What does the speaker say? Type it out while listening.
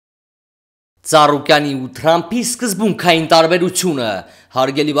Ծառուկյանի ու Թրամփի սկզբունքային տարբերությունը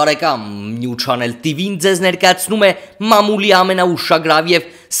հարգելի բարեկամ New Channel TV-ն ձեզ ներկայացնում է մամուլի ամենաուշագրավ եւ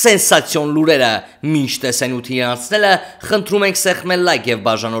սենսացիոն լուրերը մինչ տեսանյութի անցնելը խնդրում ենք սեղմել լայք եւ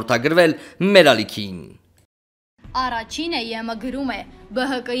բաժանորդագրվել մեր ալիքին Առաջինը ԵՄ գրում է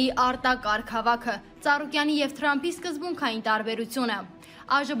ԲՀԿ-ի արտակարգ Ծառուկյանի եւ Թրամփի սկզբունքային տարբերությունը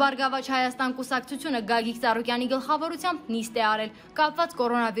Բարգավաճ Հայաստան կուսակցությունը Գագիկ Ծառուկյանի գլխավորությամբ նիստ է արել կապված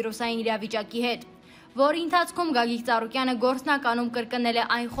կորոնավիրուսային իրավիճակի հետ, որի ընթացքում Գագիկ Ծառուկյանը գործնականում կրկնել է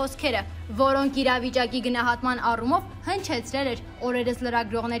այն խոսքերը, որոնք իրավիճակի գնահատման առումով հնչեցրել էր օրերս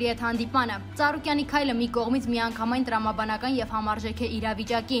լրագրողների հետ հանդիպմանը։ Ծառուկյանի քայլը մի կողմից միանգամայն տրամաբանական եւ համարժեք է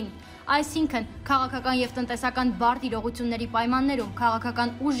իրավիճակին, այսինքն քաղաքական եւ տնտեսական բարդ իրողությունների պայմաններում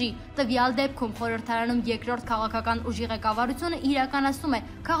քաղաքական ուժի տվյալ դեպքում խորհրդարանում երկրորդ քաղաքական ուժի ղեկավարությունը իրականացնում է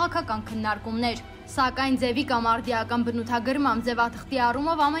քաղաքական քննարկումներ, սակայն ձևի կամ արդիական բնութագրմամբ ձևաթղթի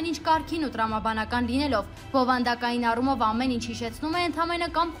առումով ամեն ինչ կարգին ու տրամաբանական լինելով, բովանդակային առումով ամեն ինչ հիշեցնում է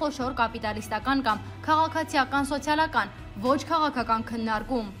ընդհանրապես կամ խոշոր կապիտալիստական կամ քաղաքացիական սոցիալական, ոչ քաղաքական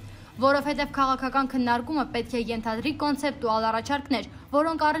քննարկում, որովհետև քաղաքական քննարկումը պետք է ենթադրի կոնցեպտուալ առաջարկներ,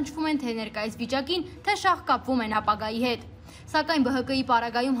 որոնք առնչվում են թե ներկայիս վիճակին, թե շահկապվում են ապագայի հետ։ Սակայն ԲՀԿ-ի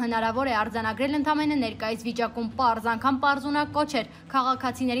պարագայում հնարավոր է արձանագրել ընդամենը ներկայիս վիճակում պարզ անգամ պարզունակ կոչեր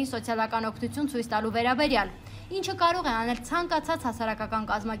քաղաքացիներին սոցիալական օգնություն ցույց տալու վերաբերյալ, ինչը կարող է անել ցանկացած հասարակական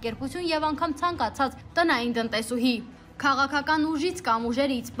կազմակերպություն եւ անգամ ցանկացած տնային տնտեսուհի։ Քաղաքական ուժից կամ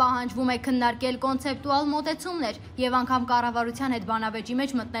ուժերից պահանջվում է քննարկել կոնցեպտուալ մոտեցումներ եւ անգամ կառավարության հետ բանավեճի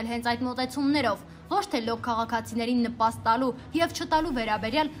մեջ մտնել հենց այդ մոտեցումներով, ոչ թե լոկ քաղաքացիներին նպաստ տալու եւ չտալու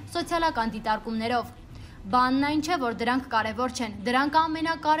վերաբերյալ սոցիալական դիտարկումներով։ Բանն այն չէ, որ դրանք կարևոր չեն, դրանք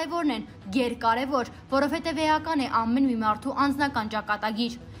ամենակարևորն են, գերկարևոր, որովհետև էական է ամեն մի մարդու անձնական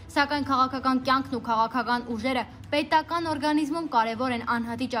ճակատագիր։ Սակայն քաղաքական կյանքն ու քաղաքական ուժերը պետական օրգանիզմում կարևոր են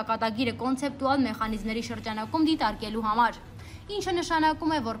անհատի ճակատագիրը կոնցեպտուալ մեխանիզմների շրջանակում դիտարկելու համար, ինչը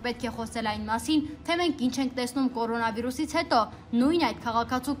նշանակում է, որ պետք է խոսել այն մասին, թե մենք ինչ ենք տեսնում կորոնավիրուսից հետո նույն այդ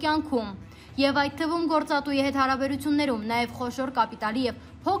քաղաքացու կյանքում եւ այդ թվում գործատուի հետ հարաբերություններում, նաեւ խոշոր կապիտալի եւ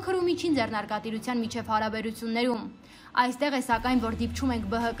փոքր ու միջին ձեռնարկատիրության միջև հարաբերություններում։ Այստեղ է սակայն, որ դիպչում ենք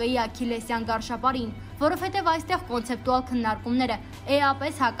ԲՀԿ-ի աքիլեսյան գարշապարին, որովհետև այստեղ կոնցեպտուալ քննարկումները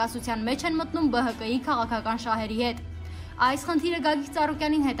էապես հակասության մեջ են մտնում ԲՀԿ-ի քաղաքական շահերի հետ։ Այս խնդիրը Գագիկ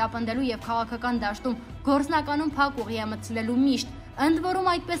Ծառուկյանին հետապնդելու եւ քաղաքական դաշտում գործնականում փակ ուղի է մտցնելու միշտ, ընդ որում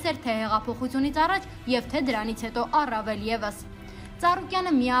այդպես էր թե հեղափոխությունից առաջ եւ թե դրանից հետո առավել եւս։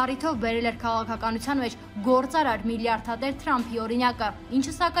 Ծառուկյանը մի առիթով բերել էր քաղաքականության մեջ գործարար միլիարդատեր Թրամփի օրինակը,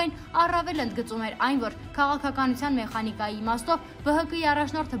 ինչը սակայն առավել ընդգծում էր այն, որ քաղաքականության մեխանիկայի իմաստով ԲՀԿ-ի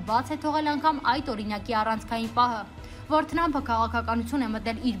առաջնորդը բաց է թողել անգամ այդ օրինակի առանցքային պահը, որ Թրամփը քաղաքականություն է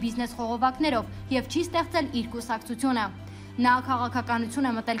մտել իր բիզնես խողովակներով եւ չի ստեղծել իր կուսակցությունը։ Նա քաղաքականություն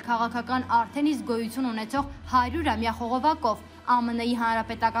է մտել քաղաքական արդեն իսկ գոյություն ունեցող 100-ամյա խողովակով ԱՄՆ-ի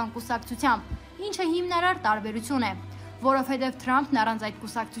հանրապետական կուսակցությամբ, ինչը հիմնարար տարբերություն է, որովհետև Թրամփն առանց այդ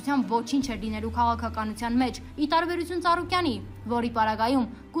կուսակցության ոչինչ էր լինելու քաղաքականության մեջ, ի տարբերություն Ծառուկյանի, որի պարագայում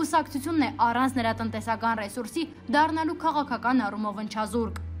կուսակցությունն է առանց նրա տնտեսական ռեսուրսի դառնալու քաղաքական առումով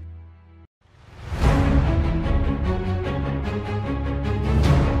ընչազուրկ։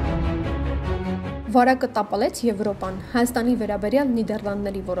 Վարակը տապալեց Եվրոպան, Հայաստանի վերաբերյալ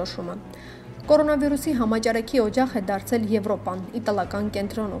Նիդերլանդների որոշումը։ Կորոնավիրուսի համաճարակի օջախ է դարձել Եվրոպան, իտալական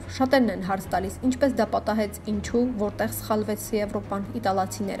կենտրոնով։ Շատերն են հարց տալիս, ինչպես դա պատահեց, ինչու, որտեղ սխալվեց Եվրոպան,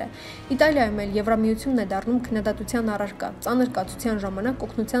 իտալացիները։ Իտալիայում էլ Եվրամիությունն է դառնում քննադատության առարկա, ծանր կացության ժամանակ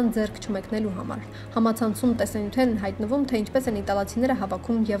օգնության ձեռք չմեկնելու համար։ Համացանցում տեսանյութեր են հայտնվում, թե ինչպես են իտալացիները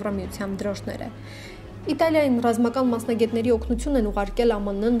հավաքում Եվրամիության դրոշները։ Իտալիային ռազմական մասնագետների օգնություն են ուղարկել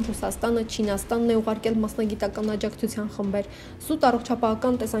ԱՄՆ-ն, Ռուսաստանը, Չինաստանն է ուղարկել մասնագիտական աջակցության խմբեր։ Զուտ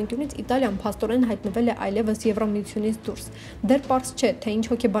առողջապահական տեսանկյունից Իտալիան փաստորեն հայտնվել է այլևս Եվրամիությունից դուրս։ Դեռ պարզ չէ, թե ինչ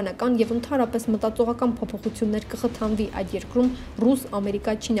հոգեբանական եւ ընդհանրապես մտածողական փոփոխություններ կխթանվի այդ երկրում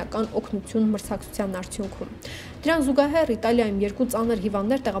ռուս-ամերիկա-չինական օգնություն մրցակցության արդյունքում։ Դրան զուգահեռ Իտալիայում երկու ծանր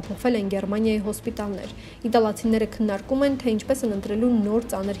հիվանդներ տեղափոխվել են Գերմանիայի հոսպիտալներ։ Իտալացիները քննարկում են, թե ինչպես են ընտրելու նոր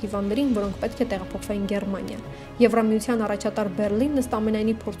ծանր հիվանդներին, որոնք պետք է տեղափոխվեն Գերմանիա։ Եվրամիության առաջատար Բեռլինն ըստ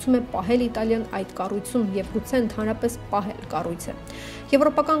ամենայնի փորձում է պահել Իտալիան այդ կառույցում եւ գուցե ընդհանրապես պահել կառույցը։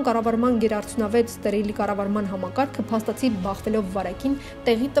 Եվրոպական կառավարման գերարդյունավետ ստերիլի կառավարման համակարգը փաստացի բախվելով վարակին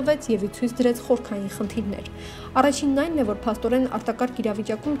տեղի տվեց եւ ի ցույց դրեց խորքային խնդիրներ։ Առաջինն այն է, որ փաստորեն արտակարգ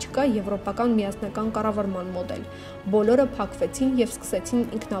իրավիճակում չկա եվրոպական միասնական կառավարման մոդել։ Բոլորը փակվեցին եւ սկսեցին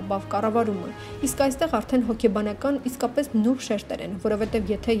ինքնաբավ կառավարումը։ Իսկ այստեղ արդեն հոգեբանական իսկապես նուրբ շերտեր են, որովհետեւ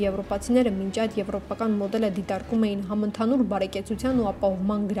եթե եվրոպացիները մինչ այդ եվրոպական մոդելը դիտարկում էին համընդհանուր բարեկեցության ու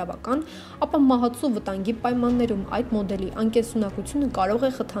ապահովման գրավական, ապա մահացու վտանգի պայմաններում այդ մոդելի անկենսունակությունը կարող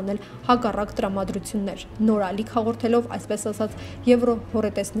է խթանել հակառակ տրամադրություններ, նոր ալիք հաղորդելով, այսպես ասած, եվրո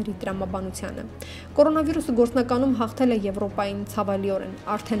հորետեսների տրամաբանությանը։ Կորոնավիրուսը գործնականում հաղթել է Եվրոպային ցավալիորեն,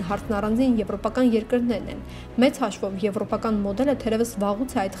 արդեն հարցն առանձին եվրոպական երկրներն են։ Մեծ հաշվով եվրոպական մոդելը թերևս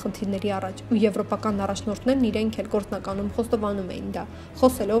վաղուց է այդ խնդիրների առաջ, ու եվրոպական առաջնորդներն իրենք էլ գործնականում խոստովանում էին դա,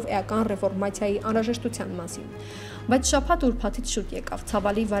 խոսելով էական ռեֆորմացիայի անհրաժեշտության մասին։ Բայց շաբաթ ուրբաթից շուտ եկավ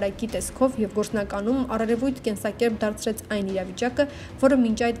ցավալի վարակի տեսքով եւ գործնականում առերևույթ կենսակերպ դարձրեց այն իրավիճակը, որը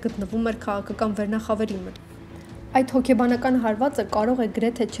մինչ այդ գտնվում էր քաղաքական վերնախավերի մոտ։ Այդ հոգեբանական հարվածը կարող է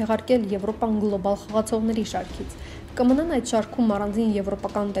գրեթե չեղարկել Եվրոպան գլոբալ խաղացողների շարքից։ Կմնան այդ շարքում առանձին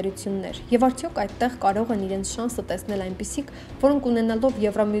եվրոպական տերություններ, եւ արդյոք այդտեղ կարող են իրենց շանսը տեսնել այնպիսիք, որոնք ունենալով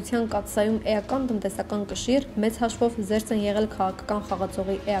Եվրամիության կաթսայում էական տնտեսական կշիռ, մեծ հաշվով զերծ են եղել քաղաքական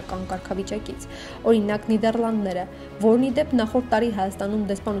խաղացողի էական կարգավիճակից։ Օրինակ Նիդերլանդները, որն ի դեպ նախորդ տարի Հայաստանում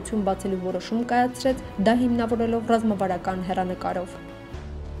դեսպանություն բացելու որոշում կայացրեց, դա հիմնավորելով ռազմավարական հեռանկարով։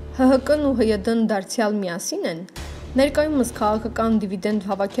 ՀՀԿ-ն ու ՀՅԴ-ն դարձյալ միասին են։ Ներկայումս քաղաքական դիվիդենդ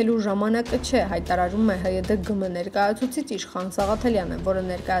հավաքելու ժամանակը չէ, հայտարարում է ՀՅԴ-ԳՄ ներկայացուցիչ Իշխան Սաղաթելյանը, որը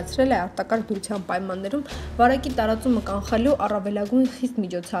ներկայացրել է արտակարգ դրության պայմաններում վարակի տարածումը կանխելու առավելագույն խիստ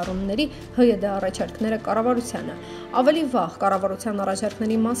միջոցառումների ՀՅԴ առաջարկները կառավարությանը։ Ավելի վաղ կառավարության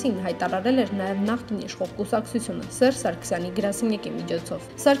առաջարկների մասին հայտարարել էր նաև նախկին իշխող կուսակցությունը Սերժ Սարգսյանի գրասենյակի միջոցով։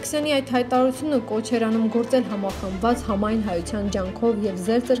 Սարգսյանի այդ հայտարարությունը կոչ էր անում գործել համախմբված համայն հայության ջանքով եւ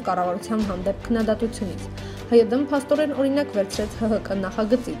զերծ էր կառավարության հանդեպ քննադատությունից։ ՀՅԴ-ն փաստորեն օրինակ վերցրեց ՀՀԿ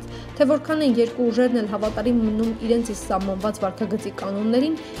նախագծից, թե որքան են երկու ուժերն էլ հավատարիմ մնում իրենց իսկ սահմանված վարքագծի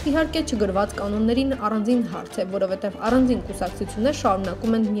կանոններին, իհարկե չգրված կանոններին առանձին հարց է, որովհետև առանձին կուսակցություններ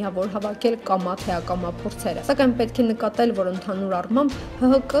շարունակում են միավոր հավաքել կամա թե ակամա փորձերը։ Սակայն պետք է նկատել, որ ընդհանուր առմամբ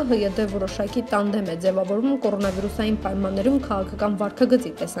ՀՀԿ-ՀՅԴ որոշակի տանդեմ է ձևավորվում կորոնավիրուսային պայմաններում քաղաքական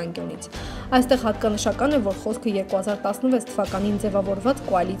վարքագծի տեսանկյունից։ Այստեղ հատկանշական է, որ խոսքը 2016 թվականին ձևավորված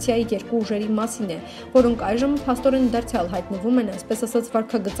կոալիցիայի երկու ուժերի մասին է, որոնք այժմ փաստորեն դարձյալ հայտնվում են այսպես ասած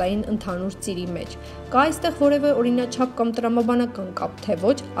վարքագծային ընդհանուր ծիրի մեջ։ Կա այստեղ որևէ օրինաչափ կամ տրամաբանական կապ, թե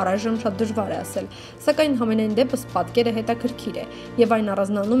ոչ, առայժմ շատ դժվար է ասել, սակայն համենայն դեպս պատկերը հետաքրքիր է եւ այն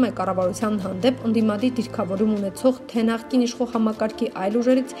առանձնանում է կառավարության հանդեպ ընդդիմադիր դիրքավորում ունեցող թե նախկին իշխող համակարգի այլ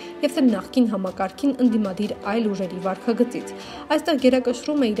ուժերից եւ թե նախկին համակարգին ընդդիմադիր այլ ուժերի վարքագծից։ Այստեղ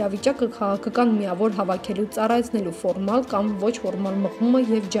գերակշռում է իրավիճակը քաղաքական միավոր հավաքելու ծառայեցնելու ֆորմալ կամ ոչ ֆորմալ մղումը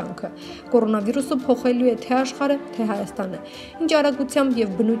եւ ջանքը։ Կորոնավիրուսը փոխելու է թե աշխարհը, թե Հայաստանը։ Ինչ արագությամբ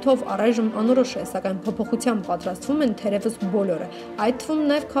եւ բնույթով առայժմ անորոշ է, սակայն փոփոխության պատրաստվում են թերևս բոլորը, այդ թվում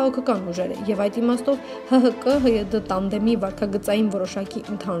նաեւ քաղաքական ուժերը, եւ այդ իմաստով ՀՀԿ-ՀՅԴ տանդեմի վարքագծային որոշակի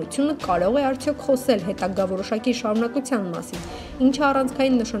ընդհանրությունը կարող է արդյոք խոսել հետագա որոշակի շարունակության մասին, ինչը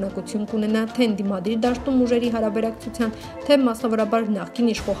առանցքային նշանակություն կունենա թե ընդդիմադիր դաշտում ուժերի հարաբերակցության, թե մասնավորաբար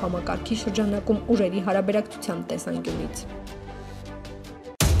նախկին իշխող համակարգի շրջանակում ուժերի հարաբերակցության տեսանկյունից։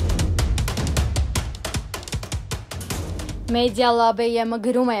 Մեդիա լաբը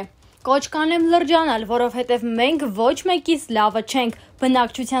գրում է. Կոչ կանեմ լրջանալ, որովհետև մենք ոչ մեկից լավը չենք,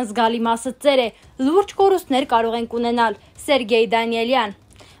 բնակչության զգալի մասը ծեր է, լուրջ կորուստներ կարող ենք ունենալ, Սերգեյ Դանիելյան։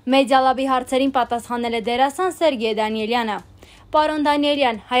 Մեդիա լաբի հարցերին պատասխանել է դերասան Սերգեյ Դանիելյանը։ Պարոն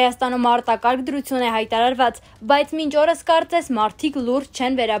Դանիելյան, Հայաստանում արտակարգ դրություն է հայտարարված, բայց մինչ օրս կարծես մարդիկ լուրջ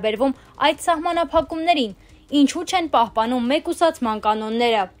չեն վերաբերվում այդ սահմանափակումներին, ինչու չեն պահպանում մեկուսացման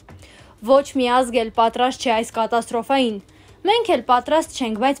կանոնները։ Ոչ մի ազգ էլ պատրաստ չէ այս կատաստրոֆային։ Մենք էլ պատրաստ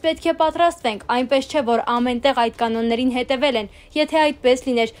չենք, բայց պետք է պատրաստվենք, այնպես չէ, որ ամենտեղ այդ կանոններին հետևել են, եթե այդպես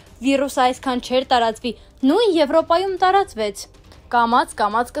լիներ, վիրուսը այսքան չէր տարածվի, նույն Եվրոպայում տարածվեց։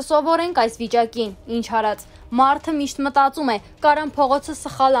 Կամաց կսովորենք այս վիճակին, ինչ արած։ Մարդը միշտ մտածում է, կարամ փողոցը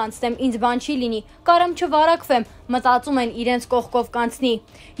սխալ անցնեմ, ինձ բան չի լինի, կարամ չվարակվեմ, մտածում են իրենց կողքով կանցնի։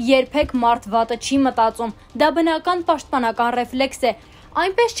 Երբեք մարդ վատը չի մտածում, դա բնական պաշտպանական ռեֆլեքս է,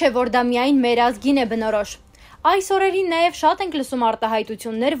 այնպես չէ, որ դա միայն մեր ազգին է բնորոշ։ Այս օրերին նաև շատ ենք լսում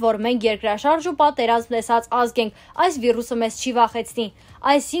արտահայտություններ, որ մենք երկրաշարժ ու պատերազմ տեսած ազգ ենք, այս վիրուսը մեզ չի վախեցնի,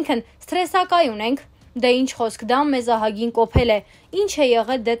 այսինքն սթրեսակայուն ենք, դե ինչ խոսք, դա մեզ ահագին կոփել է, ինչ է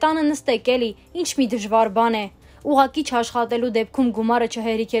եղել, դե տանը նստեք էլի, ինչ մի դժվար բան է, ուղղակի չաշխատելու դեպքում գումարը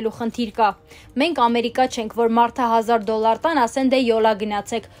չհերիքելու խնդիր կա, մենք Ամերիկա չենք, որ մարդը $1000 տան, ասեն դե յոլա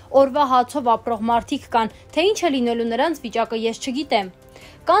գնացեք, օրվա հացով ապրող մարդիկ կան, թե ինչ է լինելու նրանց վիճակը ես չգիտեմ։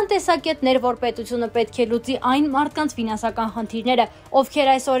 Կան տեսակետներ, որ պետությունը պետք է լուծի այն մարդկանց ֆինանսական խնդիրները, ովքեր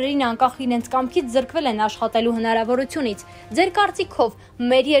այս օրերին անկախ իրենց կամքից զրկվել են աշխատելու հնարավորությունից։ Ձեր կարծիքով,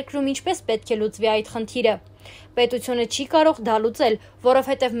 մեր երկրում ինչպես պետք է լուծվի այդ խնդիրը։ Պետությունը չի կարող դա լուծել,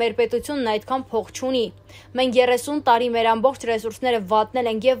 որովհետև մեր պետությունն այդքան փող չունի։ Մենք 30 տարի մեր ամբողջ ռեսուրսները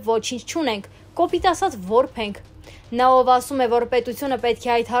վատնել ենք եւ ոչինչ չունենք, կոպիտ ասած որբ ենք։ Նա ով ասում է, որ պետությունը պետք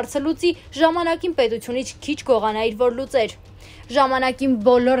է այդ հարցը լուծի, ժամանակին պետությունից քիչ գողանա իր որ լուծեր։ Ժամանակին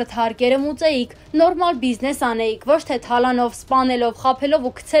բոլորդ հարկերը մուծեիք, նորմալ բիզնես անեիք, ոչ թե թալանով, սպանելով, խաբելով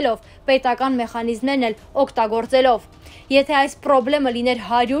ու գցելով, պետական մեխանիզմներն էլ օգտագործելով։ Եթե այս խնդրեմը լիներ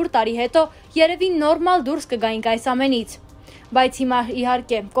 100 տարի հետո, երևի նորմալ դուրս կգայինք այս ամենից։ Բայց հիմա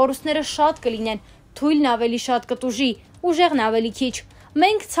իհարկե կորուստները շատ կլինեն, թույլն ավելի շատ կտուժի, ուժեղն ավելի քիչ։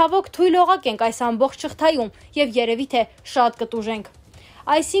 Մենք ցավոք թույլ օղակ ենք այս ամբողջ շղթայում եւ երևի թե շատ կտուժենք։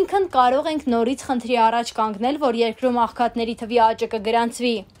 Այսինքն կարող ենք նորից խնդրի առաջ կանգնել, որ երկրում աղքատների թվի աճը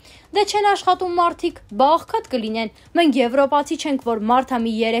կգրանցվի։ Դե չեն աշխատում մարդիկ, բա աղքատ կլինեն։ Մենք եվրոպացի չենք, որ մարդը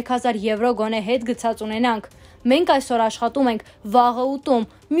մի 3000 եվրո գոնե հետ գցած ունենանք։ Մենք այսօր աշխատում ենք, վաղը ուտում,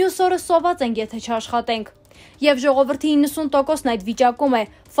 մյուս օրը սոված ենք, եթե չաշխատենք։ Եվ ժողովրդի 90%-ն այդ վիճակում է,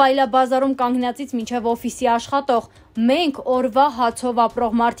 ֆայլաբազարում կանգնածից մինչև օֆիսի աշխատող։ Մենք օրվա հացով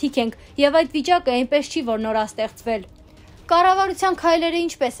ապրող մարդիկ ենք, եւ այդ վիճակը այնպես չի, որ նորաստեղծվել։ Կառավարության քայլերը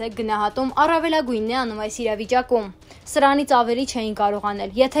ինչպես է գնահատում, առավելագույնն է անում այս իրավիճակում։ Սրանից ավելի չէին կարող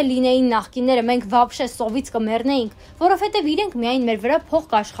անել, եթե լինեին նախկինները, մենք վաբշե սովից կմեռնեինք, որովհետև իրենք միայն մեր վրա փող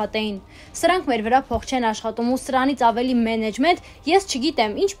կաշխատեին։ Սրանք մեր վրա փող չեն աշխատում ու սրանից ավելի մենեջմենտ, ես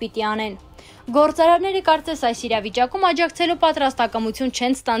չգիտեմ, ինչ պիտի անեն։ Գործարարները կարծես այս իրավիճակում աջակցելու պատրաստակամություն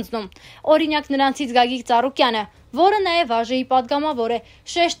չեն ստանձնում։ Օրինակ նրանցից Գագիկ Ծառուկյանը, որը նաև ԱԺ-ի падգամավոր է,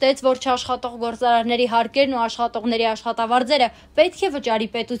 շեշտեց, որ չաշխատող գործարարների հարկերն ու աշխատողների աշխատավարձերը պետք է վճարի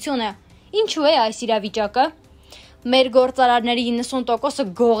պետությունը։ Ինչու է այս իրավիճակը։ Մեր գործարարների 90%-ը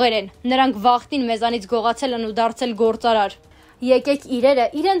գողեր են։ Նրանք վախտին մեզանից գողացել են ու դարձել գործարար։ Եկեք իրերը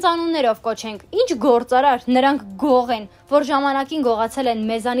իրենց անուններով կոչենք։ Ինչ գործարար, նրանք գող են, որ ժամանակին գողացել են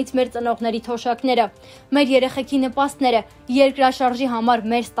մեզանից մեր ծնողների թոշակները, մեր երեխեքի նպաստները, երկրաշարժի համար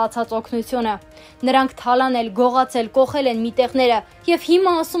մեր ստացած օգնությունը։ Նրանք թալանել, գողացել, կոխել են միտեղները եւ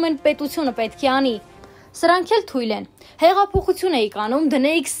հիմա ասում են պետությունը պետք է անի։ Սրանք էլ թույլ են։ Հեղափոխություն էիք անում,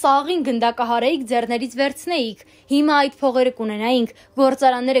 դնեիք սաղին, գնդակահարեիք, ձեռներից վերցնեիք։ Հիմա այդ փողերը կունենայինք,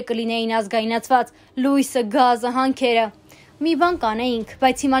 գործարանները կլինեին ազգայնացված, լույսը, գազը, հանքերը։ Մի բան կանեինք,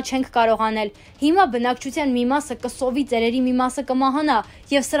 բայց հիմա չենք կարող անել։ Հիմա բնակչության մի մասը կսովի, ծերերի մի մասը կմահանա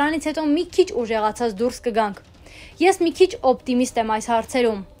եւ սրանից հետո մի քիչ ուժեղացած դուրս կգանք։ Ես մի քիչ օպտիմիստ եմ այս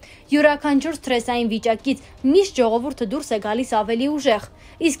հարցերում։ Յուրաքանչյուր սթրեսային վիճակից միշտ ժողովուրդը դուրս է գալիս ավելի ուժեղ։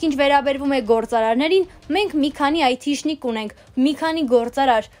 Իսկ ինչ վերաբերվում է գործարարներին, մենք մի քանի IT-շնիկ ունենք, մի քանի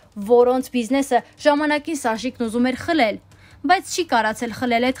գործարար, որոնց բիզնեսը ժամանակին սաշիկն ուզում էր խլել։ Բայց չի կարացել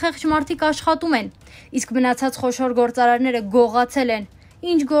խլել, այդ խեղճ մարդիկ աշխատում են, իսկ մնացած խոշոր գործարարները գողացել են։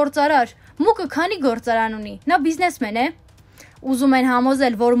 Ինչ գործարար, մուկը քանի գործարան ունի, նա բիզնեսմեն է։ Ուզում են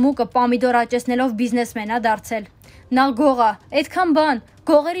համոզել, որ մուկը պամիդոր աճեցնելով բիզնեսմեն է դարձել։ Նա գողա, այդքան բան,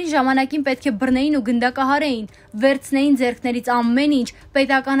 գողերին ժամանակին պետք է բռնեին ու գնդակահարեին, վերցնեին ձեռքներից ամեն ինչ,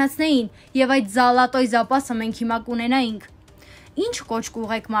 պետականացնեին, եւ այդ զալատոյ զապասը մենք հիմա կունենայինք։ Ինչ կոչ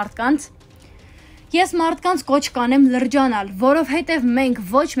կուղեք մարդկանց։ Ես մարդկանց կոչ կանեմ լրջանալ, որովհետև մենք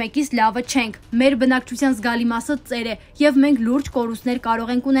ոչ մեկից լավը չենք, մեր բնակչության զգալի մասը ծեր է և մենք լուրջ կորուստներ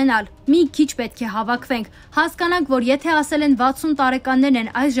կարող ենք ունենալ։ Մի քիչ պետք է հավաքվենք, հասկանանք, որ եթե ասել են 60 տարեկաններն են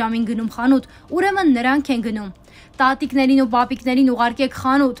այս ժամին գնում խանութ, ուրեմն նրանք են գնում։ Տատիկներին ու պապիկներին ուղարկեք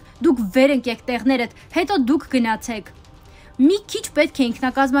խանութ, դուք վեր ընկեք տեղներդ, հետո դուք գնացեք։ Մի քիչ պետք է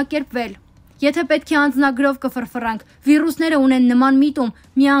ինքնակազմակերպվել։ Եթե պետք է անձնագրով կֆրֆրանք, վիրուսները ունեն նման միտում,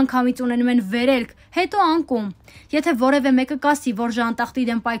 միանգամից ունենում են վերելք, հետո անկում։ Եթե որևէ մեկը կասի, որ ժանտախտի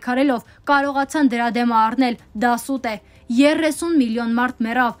դեմ պայքարելով կարողացան դրա դեմը առնել, դա սուտ է։ 30 միլիոն մարդ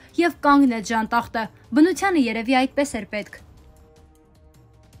մեռավ եւ կանգնեց ժանտախտը։ Բնությանը երևի այդպես էր պետք։